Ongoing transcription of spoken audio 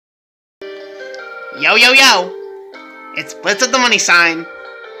Yo, yo, yo! It's Blitz with the money sign.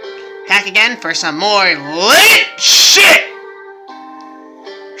 Back again for some more lit shit!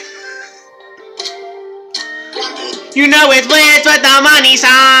 You know it's Blitz with the money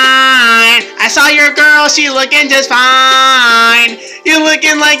sign. I saw your girl, she looking just fine. You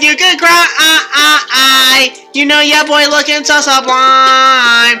looking like you could cry. You know your boy looking so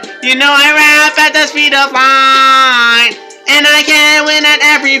sublime. You know I rap at the speed of light, and I can win at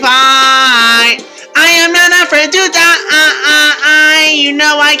every fight. I am not afraid to die. You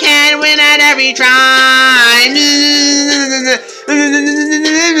know I can win at every try.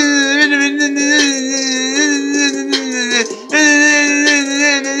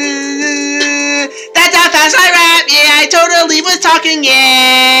 That's how fast I rap. Yeah, I totally was talking.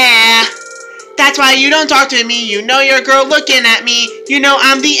 Yeah. That's why you don't talk to me. You know your girl looking at me. You know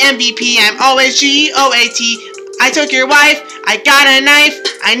I'm the MVP. I'm always GOAT. I took your wife. I got a knife.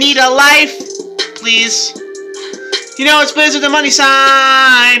 I need a life. Please. You know it's Blitz with the money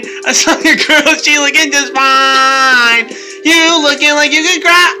sign. I saw your girl, she looking just fine. You looking like you could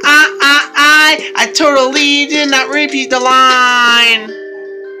cry. I totally did not repeat the line.